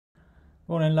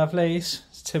Morning, lovelies.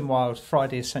 It's Tim Wild,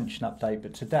 Friday Ascension update.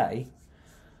 But today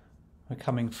we're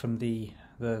coming from the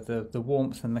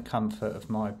warmth and the comfort of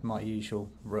my usual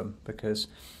room, because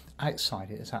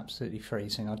outside it is absolutely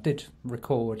freezing. I did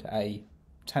record a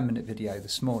 10-minute video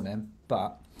this morning,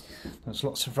 but there was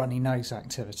lots of runny nose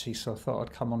activity, so I thought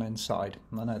I'd come on inside.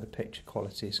 And I know the picture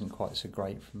quality isn't quite so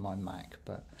great from my Mac,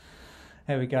 but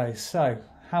here we go. So,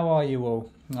 how are you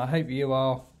all? I hope you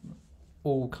are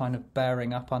all kind of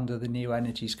bearing up under the new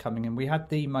energies coming in. We had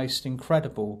the most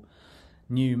incredible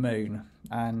new moon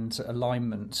and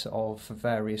alignment of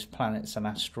various planets and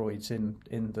asteroids in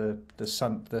the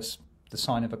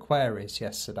sign of Aquarius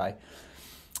yesterday.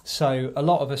 So a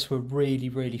lot of us were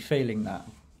really feeling that.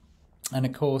 And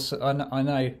of course, I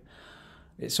know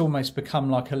it's almost become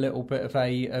like a little bit of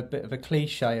a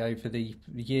cliche over the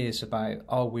years about,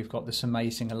 oh, we've got this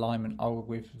amazing alignment, oh,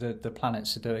 the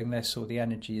planets are doing this or the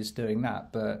energy is doing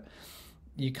that, but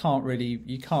you can't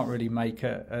really make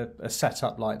a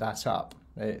setup like that up.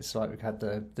 It's like we've had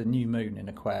the new moon in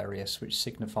Aquarius, which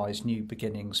signifies new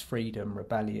beginnings, freedom,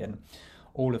 rebellion,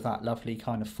 all of that lovely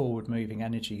kind of forward moving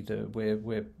energy that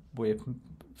we're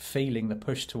feeling the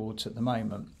push towards at the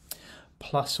moment,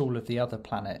 plus all of the other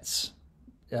planets.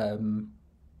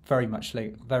 Very much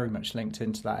linked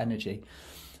into that energy.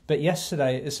 But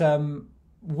yesterday is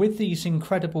with these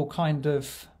incredible kind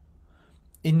of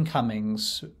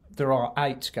incomings, there are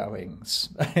outgoings,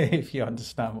 if you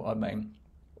understand what I mean.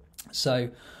 So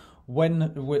when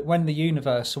the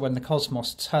universe, or when the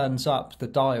cosmos turns up the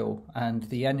dial and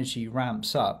the energy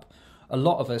ramps up, a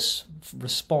lot of us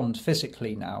respond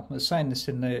physically now. I was saying this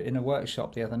in a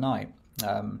workshop the other night.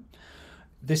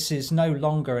 This is no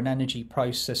longer an energy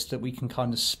process that we can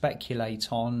kind of speculate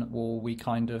on, or we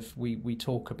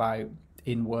talk about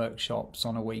in workshops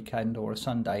on a weekend or a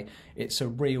Sunday. It's a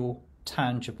real,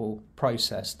 tangible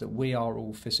process that we are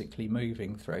all physically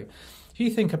moving through. If you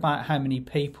think about how many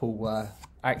people were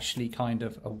actually kind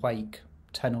of awake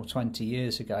 10 or 20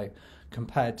 years ago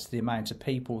compared to the amount of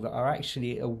people that are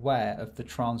actually aware of the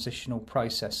transitional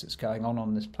process that's going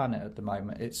on this planet at the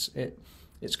moment,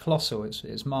 it's colossal.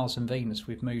 It's Mars and Venus.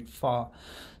 We've moved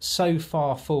so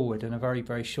far forward in a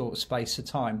very short space of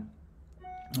time.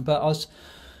 But I was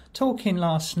talking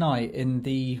last night in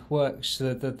the works,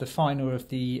 the final of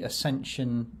the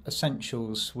Ascension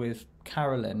Essentials with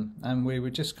Carolyn, and we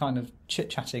were just kind of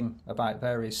chit-chatting about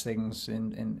various things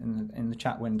in the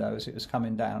chat window as it was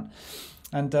coming down.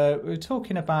 And we were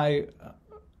talking about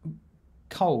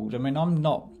cold. I mean, I'm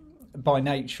not by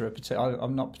nature,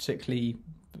 I'm not particularly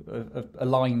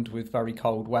aligned with very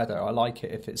cold weather. I like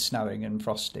it if it's snowing and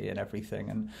frosty and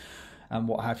everything and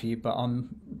what have you, but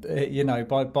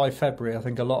by February I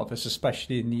think a lot of us,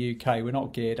 especially in the UK, we're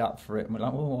not geared up for it, and we're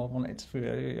like, oh, I want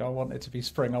it to be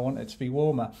spring, I want it to be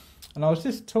warmer. And I was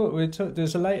just talking,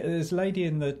 there's a lady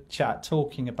in the chat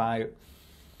talking about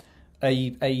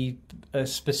a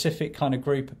specific kind of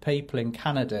group of people in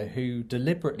Canada who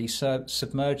deliberately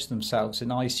submerge themselves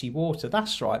in icy water.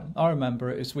 That's right, I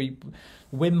remember it as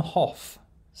Wim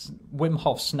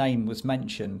Hof's name was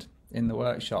mentioned in the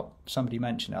workshop. Somebody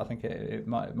mentioned it. I think it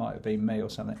might have been me or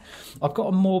something. I've got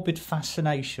a morbid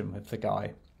fascination with the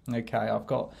guy. Okay, I've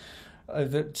got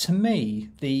to me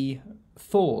the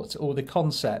thought or the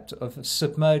concept of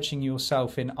submerging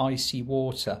yourself in icy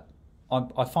water,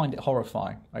 I find it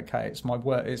horrifying. Okay, it's my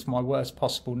worst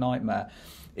possible nightmare.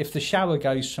 If the shower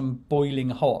goes from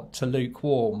boiling hot to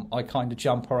lukewarm, I kind of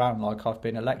jump around like I've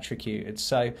been electrocuted.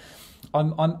 So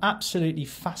I'm absolutely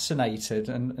fascinated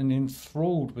and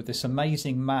enthralled with this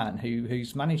amazing man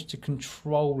who's managed to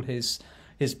control his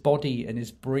body and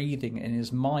his breathing and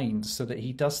his mind so that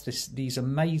he does these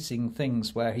amazing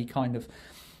things where he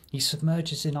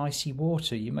submerges in icy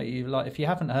water. If you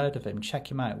haven't heard of him, check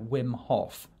him out. Wim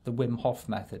Hof, the Wim Hof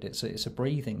method. It's a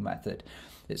breathing method.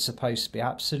 It's supposed to be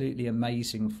absolutely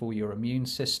amazing for your immune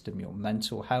system, your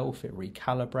mental health. It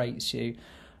recalibrates you,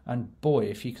 and boy,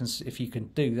 if you can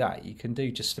do that, you can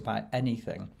do just about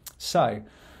anything. So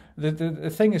the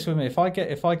thing is with me, if I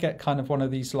get kind of one of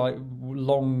these like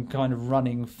long kind of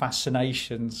running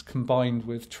fascinations combined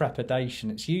with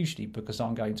trepidation, it's usually because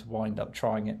I'm going to wind up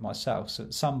trying it myself. So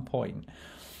at some point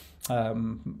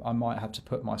I might have to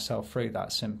put myself through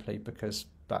that, simply because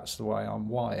that's the way I'm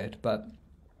wired. But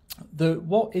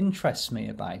what interests me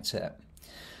about it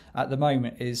at the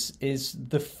moment is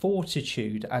the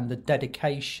fortitude and the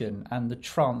dedication and the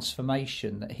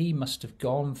transformation that he must have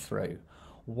gone through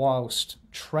whilst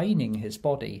training his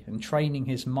body and training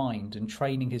his mind and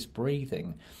training his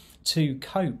breathing to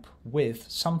cope with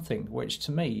something which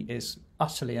to me is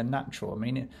utterly unnatural. I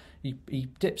mean, he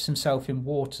dips himself in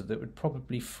water that would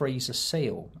probably freeze a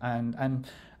seal, and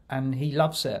and he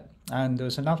loves it. And there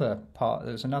was another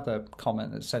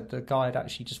comment that said the guy had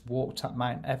actually just walked up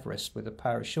Mount Everest with a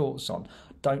pair of shorts on.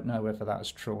 Don't know whether that's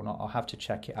true or not. I'll have to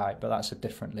check it out, but that's a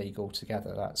different league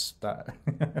altogether. That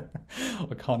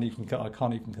I can't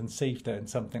even conceive doing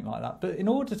something like that. But in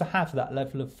order to have that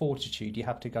level of fortitude, you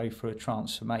have to go through a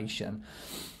transformation.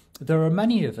 There are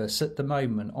many of us at the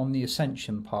moment on the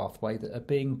ascension pathway that are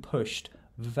being pushed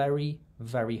very,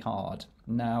 very hard.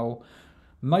 Now,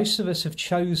 most of us have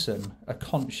chosen a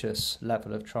conscious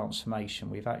level of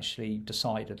transformation. We've actually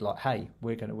decided, like, hey,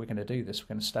 we're going to do this.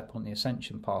 We're going to step on the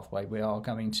ascension pathway. We are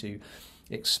going to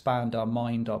expand our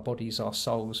mind, our bodies, our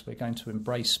souls. We're going to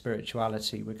embrace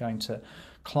spirituality. We're going to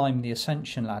climb the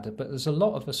ascension ladder. But there's a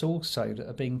lot of us also that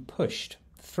are being pushed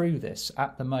through this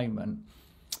at the moment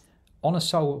on a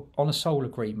soul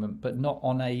agreement, but not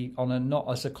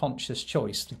not as a conscious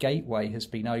choice. The gateway has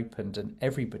been opened, and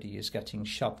everybody is getting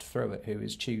shoved through it who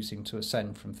is choosing to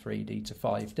ascend from 3D to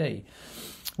 5D,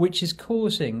 which is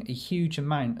causing a huge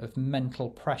amount of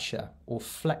mental pressure or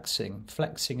flexing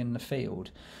in the field.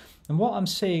 And what I'm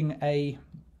seeing an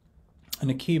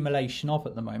accumulation of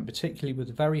at the moment, particularly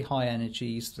with very high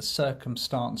energies, the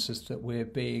circumstances that we're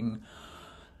being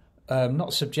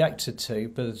not subjected to,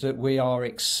 but that we are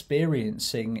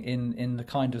experiencing in the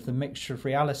kind of the mixture of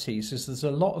realities, is there's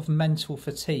a lot of mental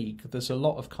fatigue. There's a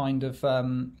lot of kind of,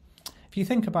 if you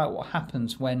think about what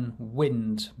happens when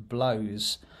wind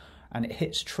blows and it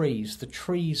hits trees, the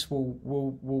trees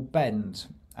will bend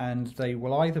and they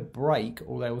will either break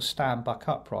or they will stand back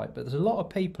upright. But there's a lot of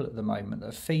people at the moment that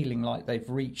are feeling like they've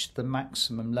reached the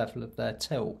maximum level of their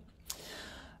tilt.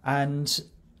 And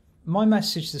my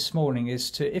message this morning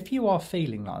is to, if you are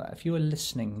feeling like that, if you are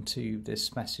listening to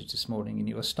this message this morning and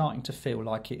you are starting to feel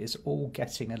like it is all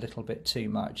getting a little bit too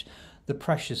much, the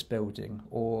pressure's building,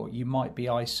 or you might be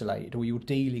isolated, or you're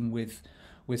dealing with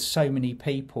so many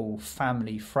people,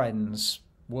 family, friends,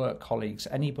 work colleagues,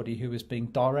 anybody who is being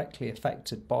directly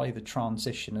affected by the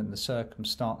transition and the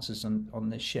circumstances on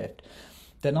this shift,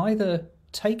 then either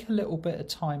take a little bit of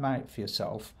time out for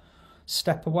yourself,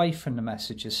 step away from the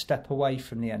messages, step away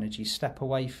from the energy, step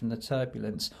away from the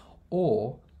turbulence,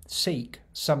 or seek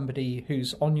somebody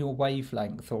who's on your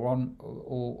wavelength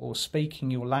or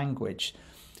speaking your language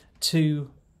to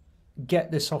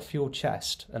get this off your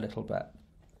chest a little bit.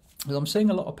 Because I'm seeing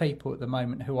a lot of people at the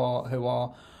moment who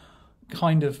are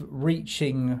kind of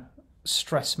reaching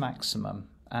stress maximum,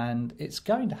 and it's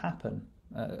going to happen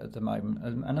at the moment,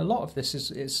 and a lot of this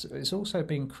is also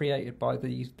being created by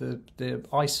the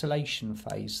isolation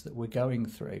phase that we're going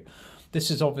through.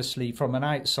 This is obviously from an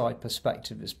outside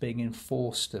perspective, it's being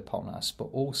enforced upon us, but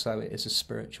also it is a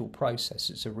spiritual process.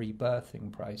 It's a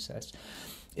rebirthing process.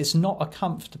 It's not a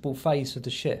comfortable phase of the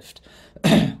shift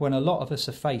when a lot of us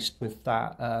are faced with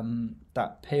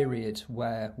that period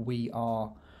where we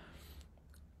are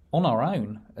on our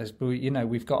own. As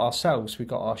we've got ourselves, we've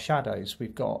got our shadows,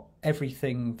 we've got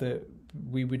everything that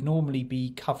we would normally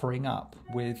be covering up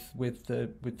with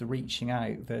the reaching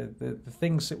out, the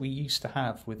things that we used to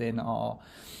have within our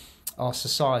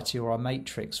society or our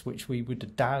matrix, which we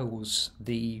would douse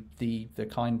the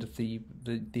kind of the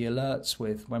alerts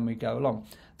with when we go along.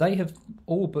 They have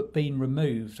all but been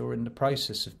removed or in the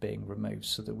process of being removed,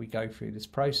 so that we go through this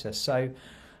process. So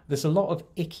there's a lot of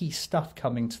icky stuff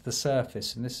coming to the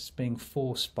surface, and this is being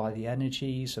forced by the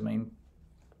energies. I mean,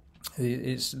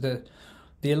 it's the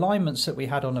alignments that we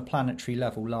had on a planetary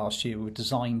level last year were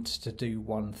designed to do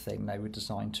one thing. They were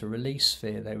designed to release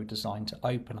fear. They were designed to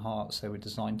open hearts. They were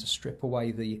designed to strip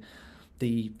away the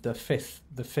fifth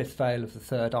veil of the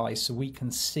third eye, so we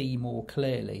can see more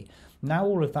clearly. Now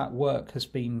all of that work has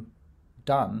been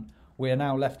done. We are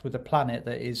now left with a planet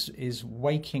that is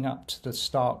waking up to the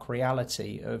stark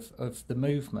reality of the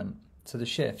movement, to the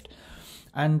shift.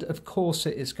 And of course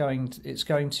it's going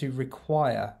to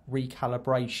require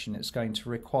recalibration. It's going to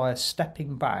require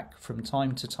stepping back from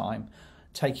time to time,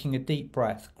 taking a deep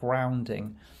breath,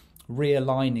 grounding,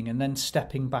 realigning, and then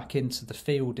stepping back into the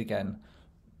field again.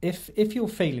 If you're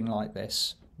feeling like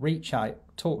this, reach out,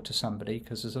 talk to somebody,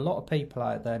 because there's a lot of people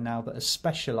out there now that are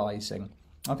specialising.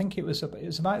 I think it was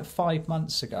about 5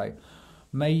 months ago,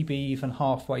 maybe even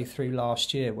halfway through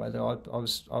last year, where I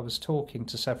was talking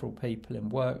to several people in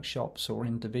workshops or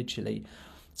individually,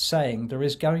 saying there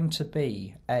is going to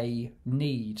be a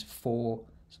need for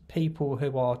people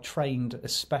who are trained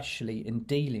especially in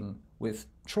dealing with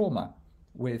trauma,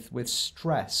 with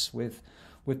stress, with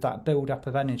that build-up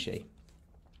of energy.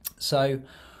 So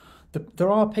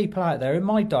there are people out there in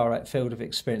my direct field of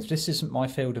experience. This isn't my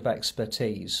field of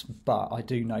expertise, but I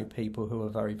do know people who are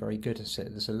very, very good at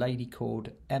it. There's a lady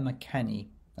called Emma Kenny.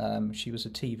 She was a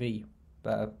TV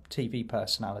TV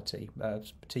personality,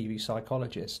 TV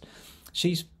psychologist.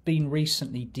 She's been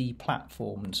recently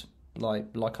deplatformed,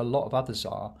 like a lot of others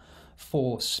are,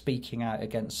 for speaking out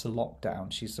against the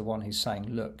lockdown. She's the one who's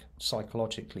saying, look,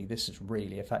 psychologically, this is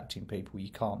really affecting people.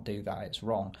 You can't do that. It's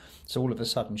wrong. So all of a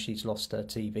sudden, she's lost her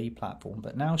TV platform.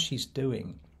 But now she's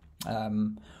doing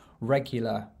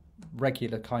regular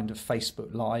kind of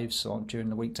Facebook lives during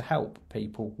the week to help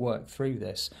people work through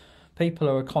this. People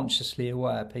who are consciously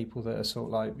aware, people that are sort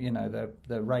of like, you know,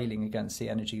 they're railing against the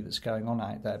energy that's going on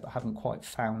out there, but haven't quite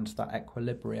found that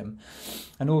equilibrium.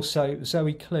 And also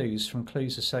Zoe Clues from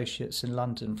Clues Associates in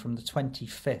London, from the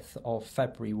 25th of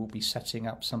February, will be setting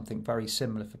up something very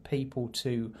similar for people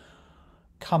to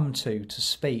come to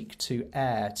speak, to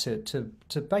air,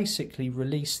 to basically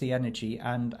release the energy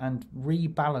and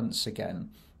rebalance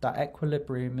again. That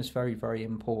equilibrium is very, very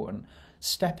important.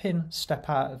 Step in, step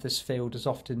out of this field as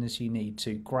often as you need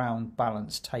to. Ground,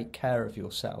 balance, take care of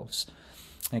yourselves,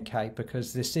 okay?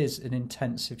 Because this is an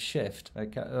intensive shift.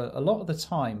 Okay? A lot of the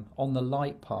time on the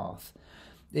light path,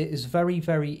 it is very,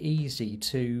 very easy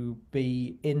to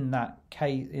be in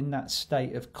that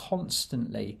state of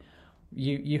constantly.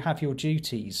 You have your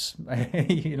duties.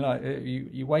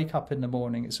 you wake up in the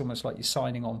morning. It's almost like you're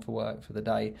signing on for work for the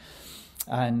day.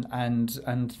 And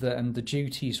the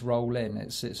duties roll in.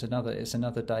 It's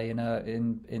another day on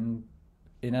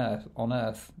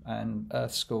Earth, and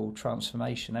Earth School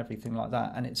transformation, everything like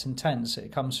that. And it's intense.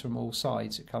 It comes from all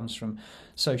sides. It comes from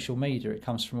social media. It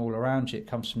comes from all around you. It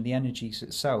comes from the energies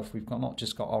itself. We've not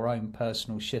just got our own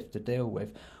personal shift to deal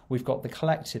with. We've got the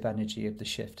collective energy of the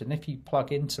shift. And if you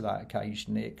plug into that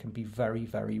occasionally, it can be very,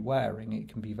 very wearing. It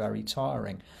can be very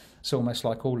tiring. It's almost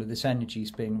like all of this energy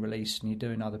is being released and you're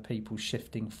doing other people's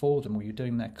shifting for them, or you're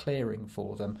doing their clearing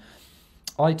for them.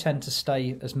 I tend to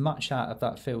stay as much out of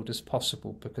that field as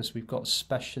possible because we've got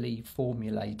specially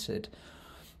formulated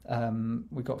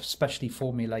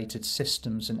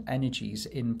systems and energies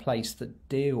in place that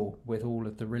deal with all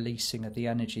of the releasing of the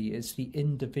energy. It's the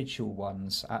individual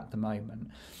ones at the moment.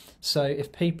 So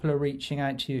if people are reaching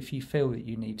out to you, if you feel that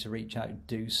you need to reach out,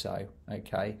 do so.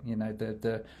 Okay, you know,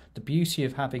 the beauty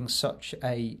of having such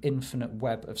a infinite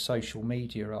web of social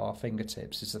media at our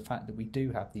fingertips is the fact that we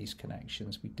do have these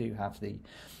connections. We do have the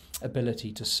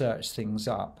ability to search things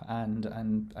up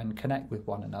and connect with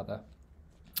one another.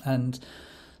 And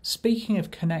speaking of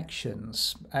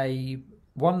connections,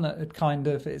 one that had kind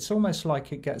of, it's almost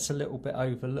like it gets a little bit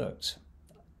overlooked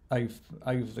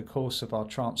over the course of our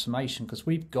transformation, because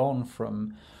we've gone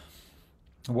from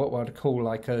what I'd call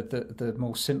like the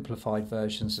more simplified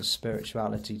versions of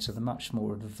spirituality to the much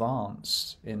more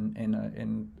advanced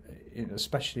in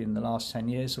especially in the last 10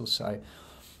 years or so. It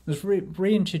was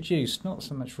reintroduced, not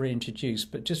so much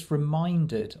reintroduced, but just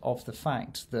reminded of the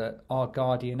fact that our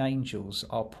guardian angels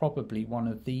are probably one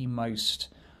of the most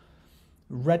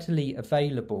readily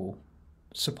available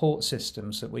support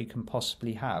systems that we can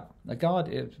possibly have.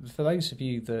 For those of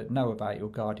you that know about your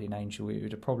guardian angel, it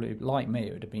would have probably, like me,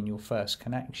 it would have been your first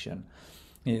connection.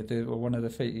 You know,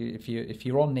 if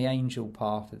you're on the angel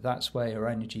path, if that's where your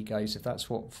energy goes, if that's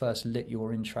what first lit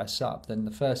your interests up, then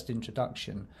the first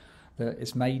introduction that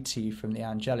is made to you from the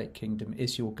angelic kingdom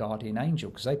is your guardian angel,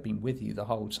 because they've been with you the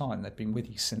whole time. They've been with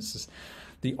you since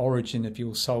the origin of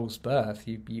your soul's birth.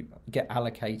 You get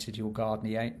allocated your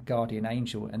guardian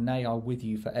angel, and they are with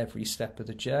you for every step of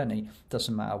the journey.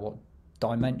 Doesn't matter what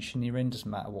dimension you're in,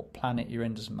 doesn't matter what planet you're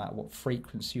in, doesn't matter what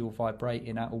frequency you're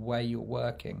vibrating at or where you're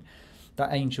working.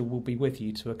 That angel will be with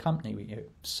you to accompany you.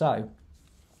 So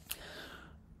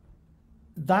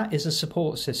that is a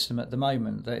support system at the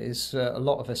moment that is a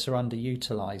lot of us are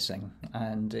underutilising,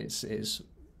 and it's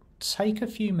take a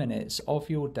few minutes of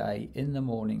your day in the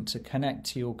morning to connect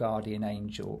to your guardian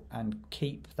angel and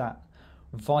keep that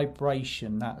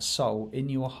vibration, that soul in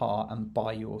your heart and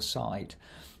by your side.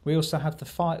 We also have the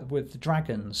fight with the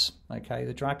dragons. Okay,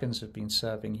 the dragons have been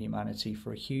serving humanity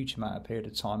for a huge amount of period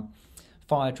of time.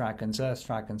 Fire dragons, earth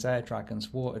dragons, air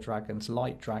dragons, water dragons,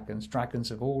 light dragons,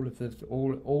 dragons of all of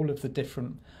the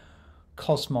different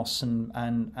cosmos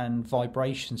and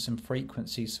vibrations and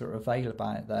frequencies that are available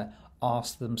out there.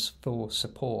 Ask them for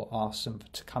support, ask them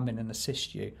to come in and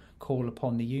assist you, call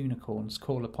upon the unicorns,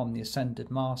 call upon the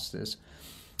ascended masters.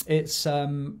 It's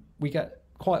we get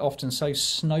quite often so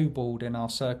snowballed in our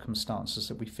circumstances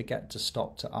that we forget to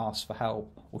stop to ask for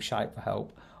help or shout for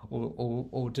help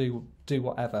or do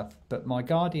whatever. But my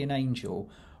guardian angel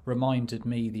reminded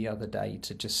me the other day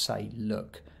to just say,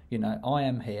 look, you know, I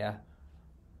am here,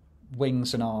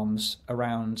 wings and arms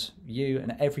around you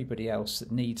and everybody else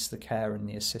that needs the care and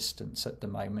the assistance at the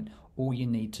moment. All you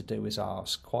need to do is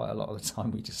ask. Quite a lot of the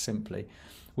time we just simply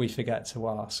we forget to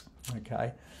ask.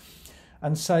 Okay.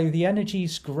 And so the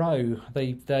energies grow,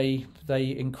 they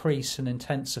increase and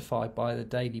intensify by the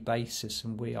daily basis,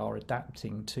 and we are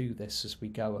adapting to this as we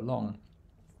go along.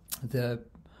 The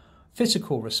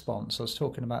physical response, I was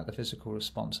talking about the physical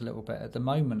response a little bit. At the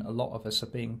moment, a lot of us are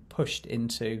being pushed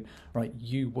into, right,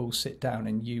 you will sit down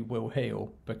and you will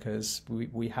heal, because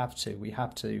we have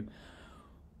to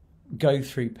go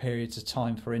through periods of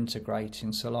time for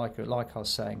integrating. So like I was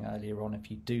saying earlier on,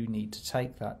 if you do need to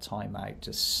take that time out,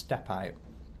 just step out.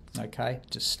 Okay,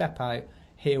 just step out,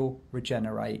 heal,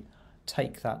 regenerate,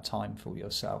 take that time for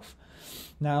yourself.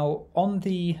 Now, on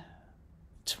the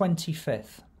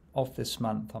 25th of this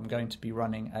month, I'm going to be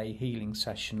running a healing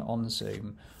session on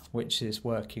Zoom, which is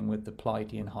working with the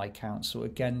Pleiadian High Council.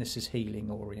 Again, this is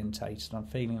healing orientated. I'm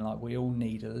feeling like we all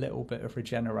need a little bit of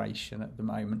regeneration at the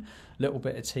moment, a little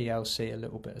bit of TLC, a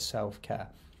little bit of self-care.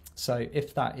 So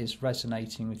if that is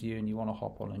resonating with you and you want to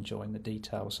hop on and join, the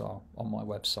details are on my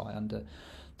website under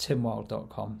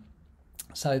timwild.com.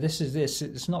 So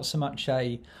it's not so much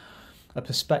a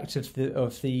perspective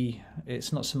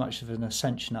it's not so much of an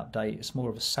ascension update, it's more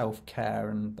of a self-care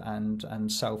and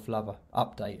self-love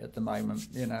update at the moment.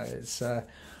 You know, it's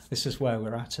this is where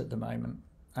we're at the moment.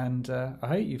 And I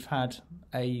hope you've had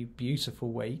a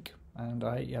beautiful week, and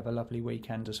I hope you have a lovely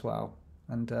weekend as well.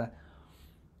 And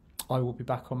I will be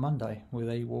back on Monday with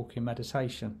a walking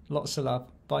meditation. Lots of love.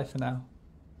 Bye for now.